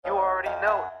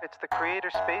No, it's the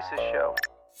Creator Spaces show.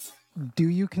 Do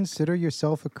you consider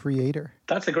yourself a creator?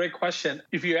 That's a great question.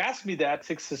 If you asked me that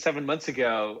 6 to 7 months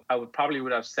ago, I would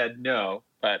have said no.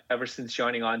 But ever since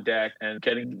joining On Deck and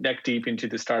getting neck deep into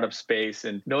the startup space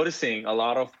and noticing a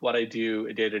lot of what I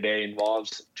do day to day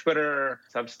involves Twitter,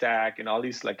 Substack, and all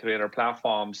these like creator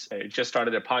platforms. I just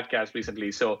started a podcast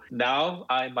recently. So now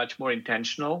I'm much more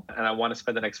intentional and I want to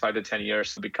spend the next 5 to 10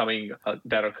 years becoming a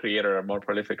better creator, a more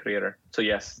prolific creator. So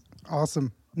yes.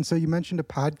 Awesome. And so you mentioned a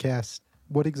podcast.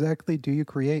 What exactly do you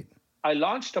create? I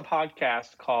launched a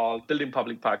podcast called Building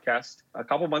Public Podcast a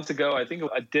couple months ago. I think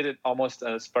I did it almost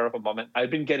a spur of a moment.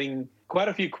 I've been getting quite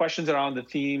a few questions around the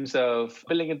themes of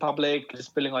building in public,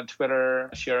 just building on Twitter,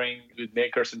 sharing with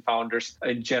makers and founders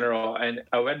in general. And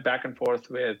I went back and forth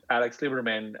with Alex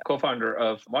Lieberman, co-founder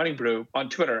of Morning Brew, on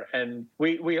Twitter. And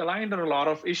we aligned on a lot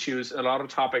of issues, a lot of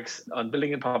topics on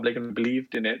building in public, and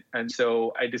believed in it. And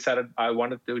so I decided I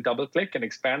wanted to double click and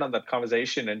expand on that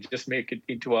conversation and just make it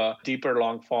into a deeper,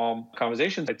 long form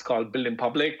conversation. It's called Build in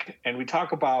Public. And we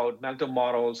talk about mental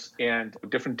models and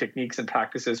different techniques and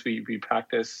practices we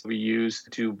use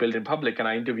to build in public. And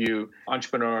I interview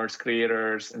entrepreneurs,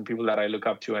 creators, and people that I look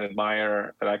up to and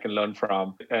admire that I can learn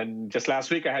from. And just last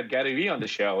week, I had Gary Vee on the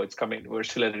show. It's coming. We're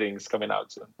still editing. It's coming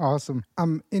out soon. Awesome.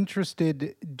 I'm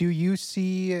interested. Do you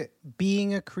see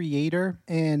being a creator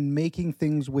and making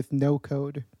things with no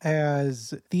code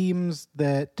as themes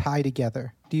that tie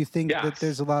together? Do you think that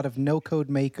there's a lot of no-code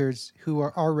makers who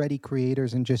are already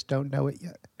creators and just don't know it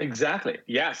yet? Exactly.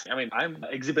 Yes. I mean, I'm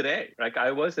Exhibit A. Like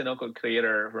I was a no-code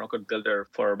creator, no-code builder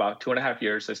for about 2.5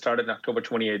 years. I started in October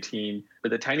 2018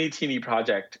 with a tiny, teeny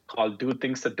project called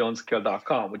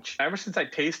DoThingsThatDon'tScale.com, which ever since I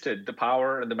tasted the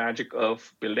power and the magic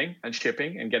of building and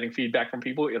shipping and getting feedback from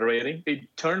people, iterating, it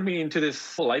turned me into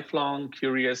this lifelong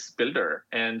curious builder.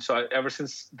 And so ever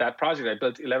since that project, I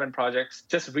built 11 projects.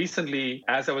 Just recently,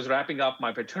 as I was wrapping up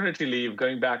my paternity leave,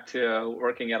 going back to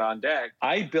working at On Deck,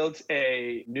 I built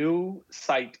a new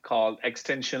site called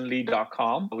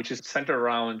extensionly.com, which is centered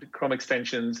around Chrome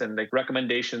extensions and like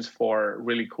recommendations for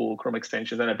really cool Chrome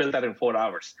extensions. And I built that in 4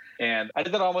 hours. And I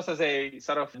did that almost as a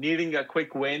sort of needing a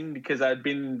quick win because I'd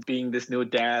been being this new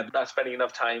dad, not spending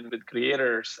enough time with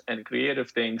creators and creative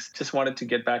things, just wanted to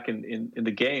get back in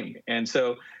the game. And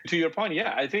so to your point,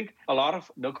 yeah, I think a lot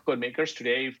of no-code makers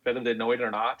today, whether they know it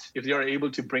or not, if you're able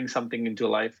to bring something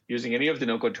into life using any of the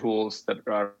no-code tools that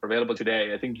are available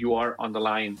today, I think you are on the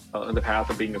line, on the path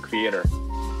of being a creator.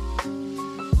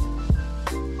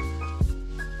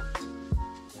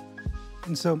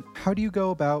 And so how do you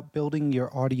go about building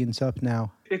your audience up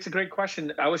now? It's a great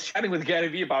question. I was chatting with Gary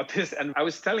Vee about this, and I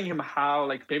was telling him how,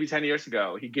 like maybe 10 years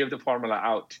ago, he gave the formula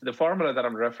out. The formula that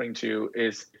I'm referring to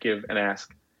is give and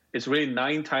ask. It's really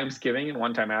 9 times giving and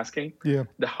 1 time asking. Yeah.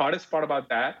 The hardest part about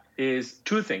that is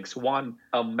 2 things. 1,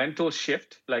 a mental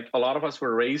shift. Like a lot of us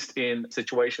were raised in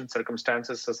situations,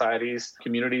 circumstances, societies,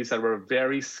 communities that were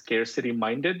very scarcity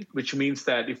minded, which means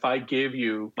that if I gave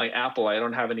you my apple, I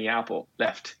don't have any apple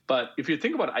left. But if you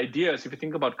think about ideas, if you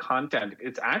think about content,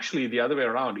 it's actually the other way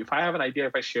around. If I have an idea,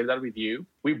 if I share that with you,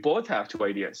 we both have 2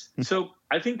 ideas. So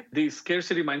I think the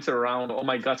scarcity mindset around, oh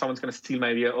my God, someone's going to steal my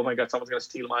idea. Oh my God, someone's going to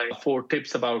steal my 4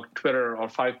 tips about Twitter or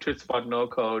 5 tips about no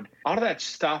code. All of that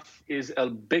stuff is a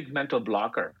big mental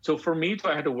blocker. So for me,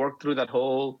 I had to work through that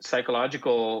whole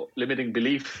psychological limiting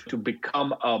belief to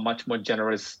become a much more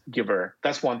generous giver.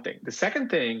 That's one thing. The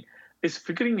second thing is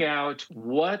figuring out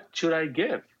what should I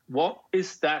give? What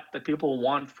is that people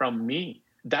want from me?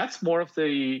 That's more of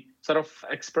the sort of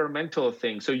experimental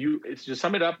thing. So to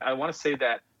sum it up, I want to say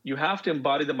that you have to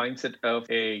embody the mindset of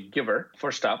a giver,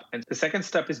 first up. And the second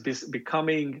step is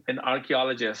becoming an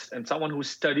archaeologist and someone who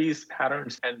studies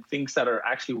patterns and things that are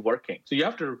actually working. So you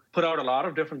have to put out a lot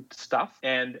of different stuff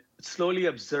and slowly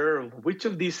observe which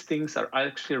of these things are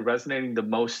actually resonating the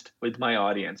most with my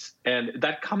audience. And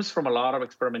that comes from a lot of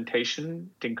experimentation,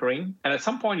 tinkering. And at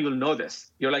some point, you'll know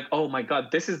this. You're like, oh my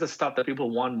God, this is the stuff that people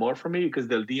want more from me because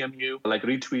they'll DM you, like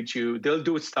retweet you. They'll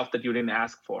do stuff that you didn't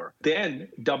ask for. Then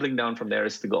doubling down from there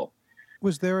is the goal.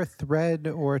 Was there a thread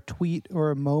or a tweet or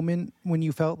a moment when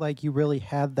you felt like you really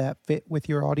had that fit with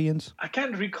your audience? I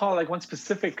can't recall like one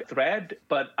specific thread,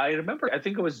 but I remember, I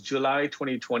think it was July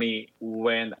 2020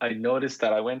 when I noticed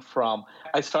that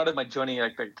I started my journey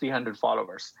like 300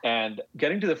 followers, and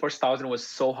getting to the first 1,000 was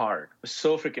so hard. It was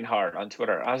so freaking hard on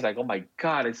Twitter. I was like, oh my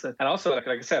God. And also, like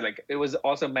I said, like it was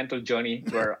also a mental journey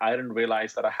where I didn't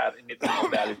realize that I had anything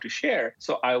of value to share.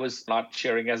 So I was not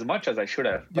sharing as much as I should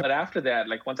have. Yep. But after that,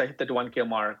 like once I hit that 1K 7K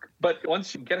mark. But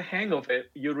once you get a hang of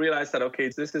it, you realize that, okay,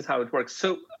 this is how it works.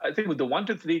 So I think with the 1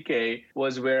 to 3K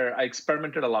was where I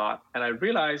experimented a lot. And I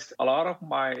realized a lot of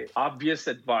my obvious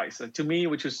advice, to me,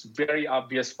 which was very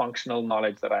obvious functional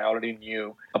knowledge that I already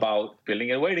knew about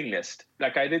building a waiting list.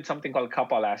 Like I did something called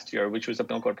Kappa last year, which was a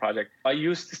no-code project. I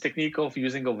used this technique of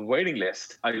using a waiting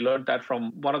list. I learned that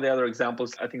from one of the other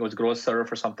examples. I think it was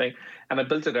GrowSurf or something. And I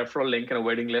built a referral link and a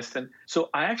waiting list. And so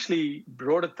I actually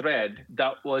wrote a thread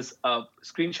that was a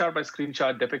screenshot by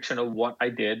screenshot depiction of what I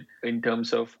did in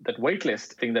terms of that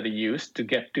waitlist thing that I used to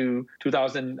get to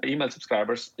 2,000 email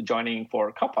subscribers joining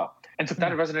for Kappa. And so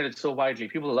that resonated so widely.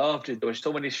 People loved it. There were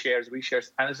so many shares, reshares.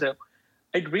 And so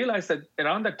I realized that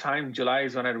around that time, July,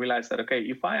 is when I realized that, okay,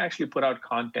 if I actually put out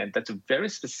content that's very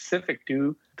specific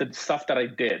to the stuff that I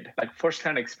did, like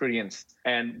firsthand experience,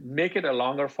 and make it a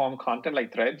longer form content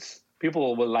like threads,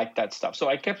 people will like that stuff. So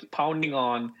I kept pounding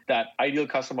on that ideal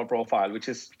customer profile, which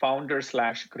is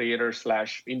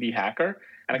founder/creator/indie hacker.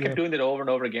 And I kept doing that over and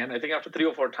over again. I think after 3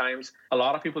 or 4 times, a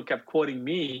lot of people kept quoting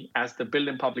me as the Build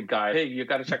in Public guy. Hey, you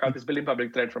got to check out this Build in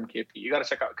Public thread from KP. You got to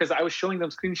check out, because I was showing them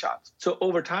screenshots. So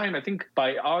over time, I think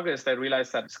by August, I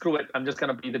realized that screw it, I'm just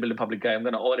going to be the Build in Public guy. I'm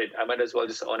going to own it. I might as well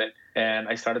just own it. And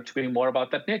I started tweeting more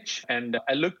about that niche. And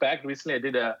I look back recently, I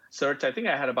did a search. I think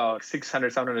I had about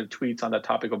 600, 700 tweets on the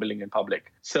topic of building in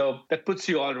public. So that puts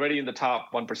you already in the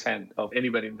top 1% of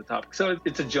anybody in the topic. So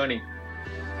it's a journey.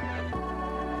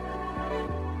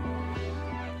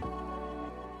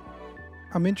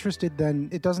 I'm interested then.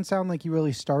 It doesn't sound like you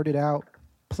really started out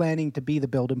planning to be the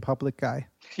Build in Public guy.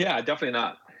 Yeah, definitely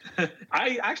not.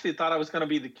 I actually thought I was going to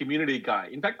be the community guy.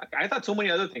 In fact, I thought so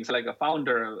many other things, like a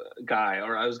founder guy,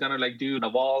 or I was going to like do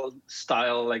Naval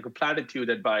style, like a platitude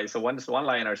advice, or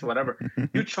one-liners, or whatever.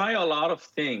 You try a lot of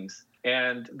things.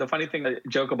 And the funny thing I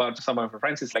joke about to some of my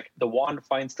friends is like the wand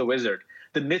finds the wizard.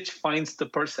 The niche finds the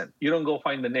person. You don't go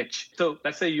find the niche. So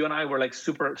let's say you and I were like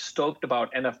super stoked about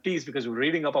NFTs because we're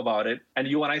reading up about it. And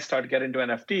you and I start to get into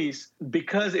NFTs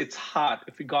because it's hot.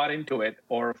 If we got into it,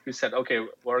 or if we said, okay,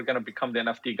 we're going to become the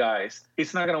NFT guys,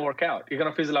 it's not going to work out. You're going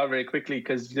to fizzle out very quickly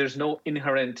because there's no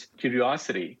inherent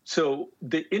curiosity. So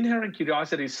the inherent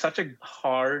curiosity is such a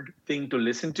hard thing to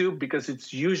listen to because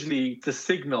it's usually the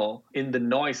signal in the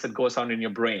noise that goes on in your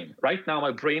brain. Right now,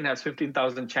 my brain has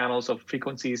 15,000 channels of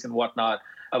frequencies and whatnot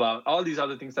about all these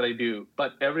other things that I do.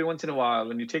 But every once in a while,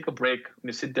 when you take a break, when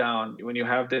you sit down, when you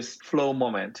have this flow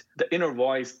moment, the inner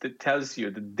voice that tells you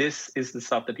that this is the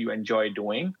stuff that you enjoy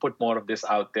doing, put more of this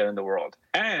out there in the world.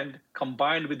 And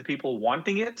combined with the people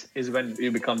wanting it is when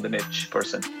you become the niche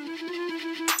person.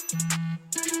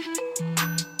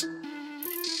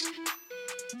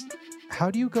 How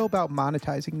do you go about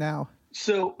monetizing now?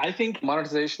 So I think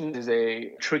monetization is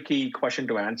a tricky question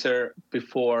to answer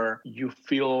before you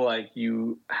feel like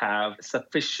you have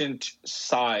sufficient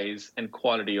size and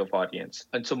quality of audience.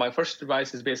 And so my first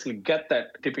advice is basically get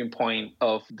that tipping point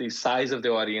of the size of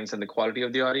the audience and the quality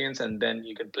of the audience, and then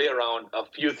you can play around a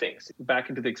few things. Back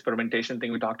into the experimentation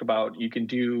thing we talked about, you can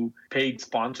do paid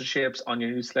sponsorships on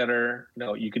your newsletter.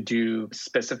 You could do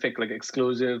specific like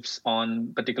exclusives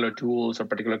on particular tools or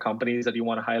particular companies that you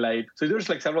want to highlight. So there's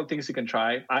like several things you can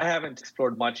try. I haven't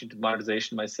explored much into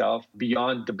monetization myself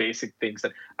beyond the basic things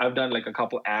that I've done, like a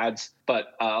couple ads.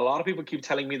 But a lot of people keep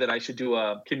telling me that I should do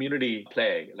a community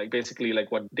play, like basically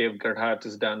like what Dave Gerhardt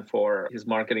has done for his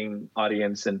marketing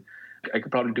audience. And I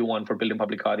could probably do one for Build in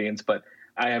Public audience, but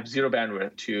I have zero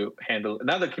bandwidth to handle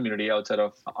another community outside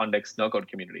of OnDeck's no-code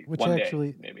community. Which one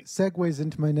actually day, maybe segues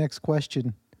into my next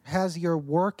question. Has your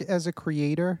work as a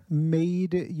creator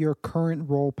made your current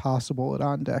role possible at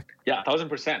OnDeck? Yeah,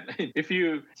 1,000%. If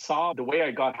you saw the way I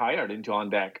got hired into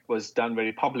OnDeck was done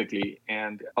very publicly.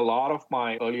 And a lot of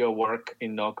my earlier work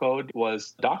in no-code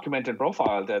was documented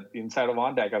profile that inside of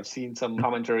OnDeck. I've seen some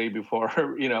commentary before,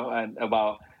 and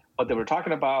about what they were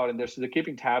talking about. And they're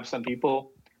keeping tabs on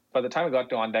people. By the time I got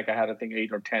to OnDeck, I had, I think, 8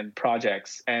 or 10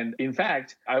 projects. And in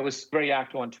fact, I was very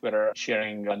active on Twitter,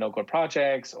 sharing no-code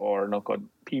projects or no-code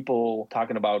people,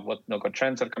 talking about what no-code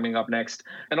trends are coming up next,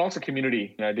 and also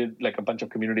community. I did like a bunch of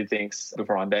community things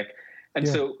before OnDeck. And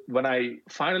so when I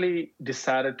finally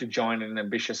decided to join an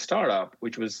ambitious startup,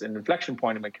 which was an inflection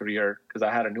point in my career because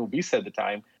I had a new visa at the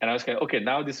time, and I was like, okay,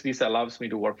 now this visa allows me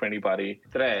to work for anybody,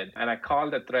 thread. And I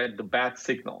called that thread the bat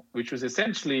signal, which was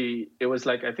essentially, it was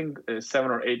like, I think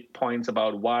 7 or 8 points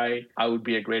about why I would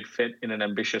be a great fit in an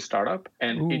ambitious startup.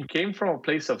 And it came from a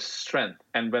place of strength.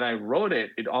 And when I wrote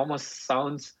it, it almost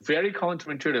sounds very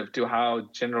counterintuitive to how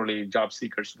generally job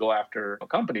seekers go after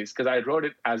companies, because I wrote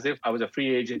it as if I was a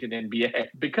free agent in NBA yet,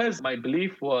 because my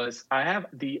belief was I have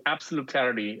the absolute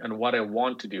clarity on what I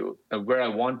want to do, where I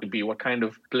want to be, what kind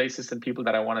of places and people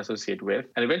that I want to associate with.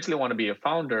 And eventually I want to be a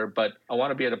founder, but I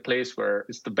want to be at a place where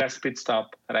it's the best pit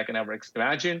stop that I can ever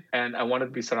imagine. And I want to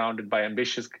be surrounded by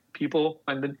ambitious people.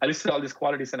 And then I listed all these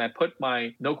qualities and I put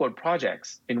my no-code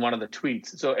projects in one of the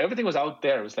tweets. So everything was out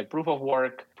there. It was like proof of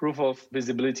work, proof of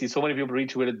visibility. So many people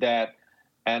retweeted that.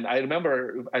 And I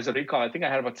remember, as I recall, I think I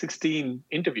had about 16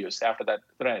 interviews after that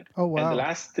thread. Oh, wow. And the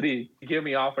last 3 gave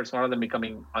me offers, one of them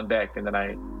becoming On Deck, and then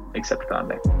I accepted On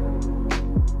Deck.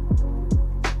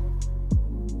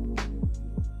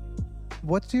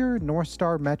 What's your North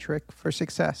Star metric for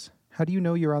success? How do you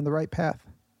know you're on the right path?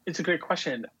 It's a great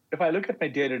question. If I look at my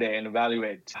day-to-day and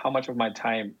evaluate how much of my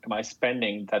time am I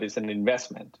spending that is an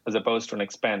investment as opposed to an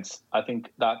expense, I think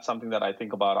that's something that I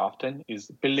think about often is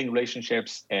building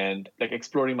relationships and like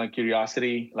exploring my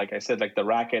curiosity. Like I said, like the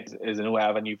Racket is a new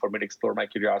avenue for me to explore my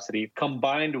curiosity,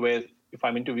 combined with if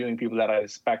I'm interviewing people that I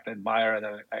respect and admire and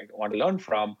I want to learn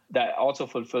from, that also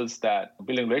fulfills that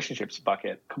building relationships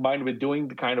bucket, combined with doing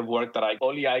the kind of work that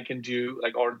only I can do,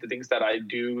 like, or the things that I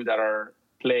do that are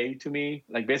play to me,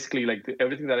 like basically like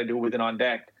everything that I do within On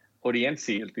Deck,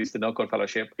 ODNC, at least the No Code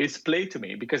Fellowship, is play to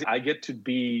me because I get to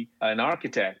be an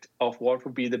architect of what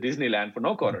would be the Disneyland for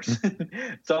no coders.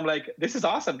 So I'm like, this is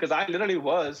awesome because I literally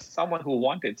was someone who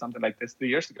wanted something like this 3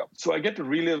 years ago. So I get to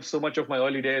relive so much of my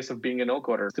early days of being a no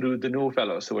coder through the new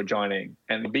fellows who are joining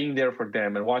and being there for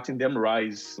them and watching them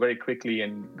rise very quickly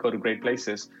and go to great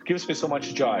places gives me so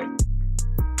much joy.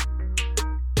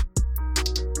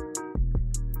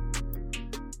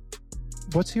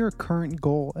 What's your current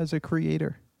goal as a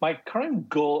creator? My current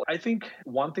goal, I think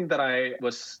one thing that I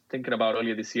was thinking about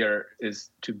earlier this year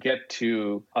is to get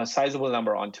to a sizable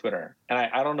number on Twitter. And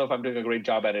I don't know if I'm doing a great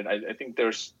job at it. I think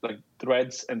there's like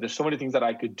threads and there's so many things that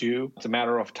I could do. It's a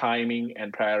matter of timing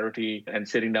and priority and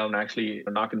sitting down and actually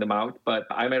knocking them out. But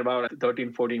I'm at about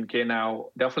 13, 14K now.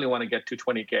 Definitely want to get to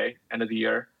 20K end of the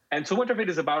year. And so much of it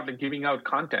is about like giving out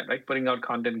content, right? Putting out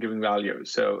content, giving value.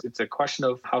 So it's a question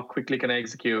of how quickly can I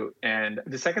execute. And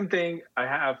the second thing I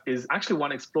have is actually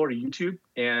want to explore YouTube.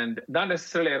 And not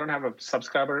necessarily, I don't have a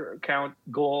subscriber count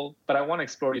goal, but I want to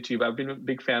explore YouTube. I've been a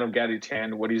big fan of Gary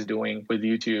Tan, what he's doing with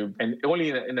YouTube. And only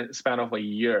in a span of a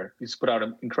year, he's put out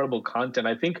incredible content.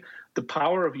 I think the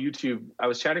power of YouTube, I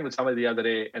was chatting with somebody the other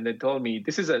day and they told me,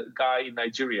 this is a guy in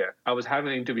Nigeria. I was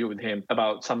having an interview with him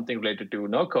about something related to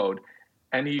no code.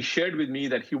 And he shared with me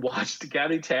that he watched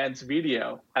Gary Tan's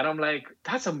video. And I'm like,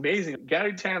 that's amazing.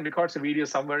 Gary Tan records a video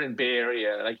somewhere in Bay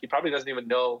Area. Like he probably doesn't even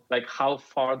know like how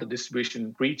far the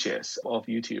distribution reaches of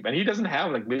YouTube. And he doesn't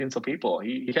have like millions of people.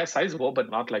 He has sizable,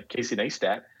 but not like Casey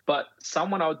Neistat. But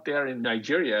someone out there in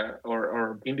Nigeria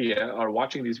or India are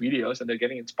watching these videos and they're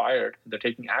getting inspired. They're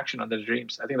taking action on their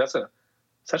dreams. I think that's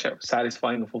such a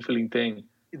satisfying and fulfilling thing.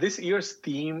 This year's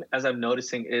theme, as I'm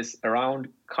noticing, is around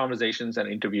conversations and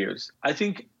interviews. I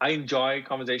think I enjoy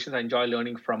conversations. I enjoy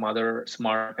learning from other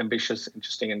smart, ambitious,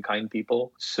 interesting, and kind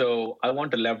people. So I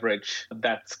want to leverage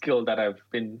that skill that I've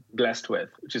been blessed with,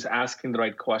 which is asking the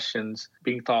right questions,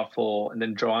 being thoughtful, and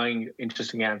then drawing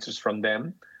interesting answers from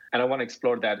them. And I want to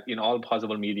explore that in all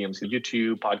possible mediums,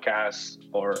 YouTube, podcasts,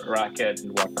 or Racket,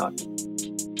 and whatnot.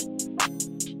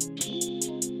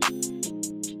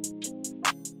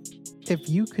 If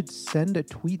you could send a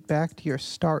tweet back to your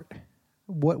start,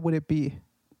 what would it be?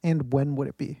 And when would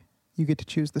it be? You get to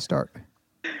choose the start.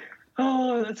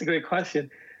 Oh, that's a great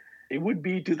question. It would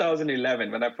be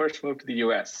 2011 when I first moved to the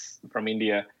US from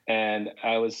India. And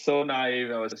I was so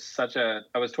naive. I was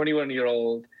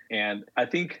 21-year-old. And I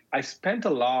think I spent a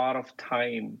lot of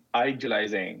time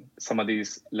idolizing some of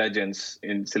these legends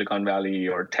in Silicon Valley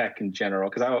or tech in general,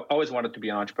 because I always wanted to be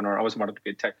an entrepreneur. I always wanted to be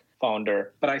a tech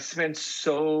founder. But I spent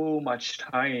so much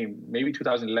time, maybe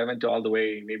 2011 to all the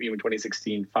way, maybe even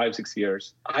 2016, 5-6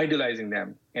 years, idolizing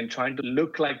them and trying to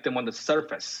look like them on the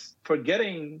surface,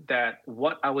 forgetting that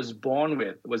what I was born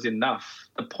with was enough.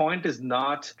 The point is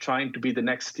not trying to be the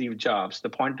next Steve Jobs. The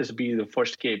point is to be the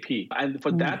first KP. And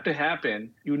for that to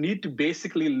happen, you need to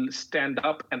basically stand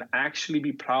up and actually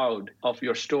be proud of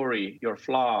your story, your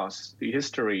flaws, the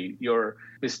history, your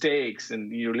mistakes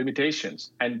and your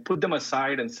limitations, and put them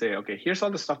aside and say, okay, here's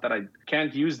all the stuff that I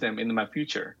can't use them in my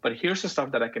future, but here's the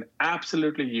stuff that I can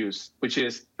absolutely use, which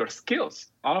is your skills.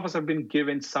 All of us have been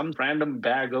given some random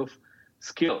bag of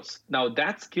skills. Now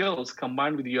that skills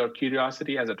combined with your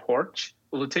curiosity as a torch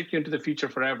will take you into the future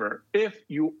forever if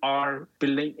you are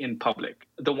building in public.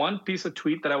 The one piece of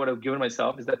tweet that I would have given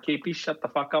myself is that KP, shut the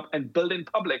fuck up and build in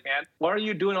public, man. Why are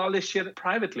you doing all this shit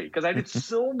privately? Because I did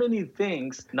so many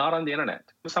things not on the internet.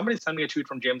 Somebody sent me a tweet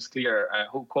from James Clear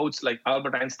who quotes like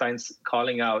Albert Einstein's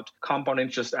calling out compound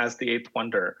interest as the eighth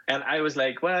wonder. And I was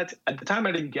like, what? At the time,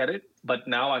 I didn't get it. But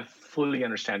now I fully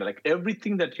understand it. Like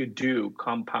everything that you do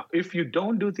compound. If you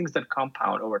don't do things that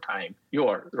compound over time,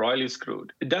 you're royally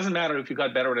screwed. It doesn't matter if you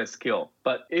got better at a skill,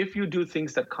 but if you do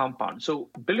things that compound. So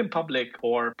building public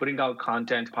or putting out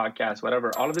content, podcasts,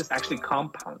 whatever, all of this actually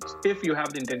compounds if you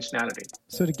have the intentionality.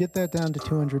 So to get that down to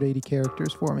 280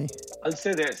 characters for me. I'll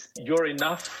say this, you're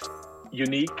enough,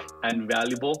 unique and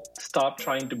valuable. Stop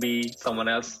trying to be someone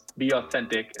else. Be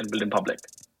authentic and build in public.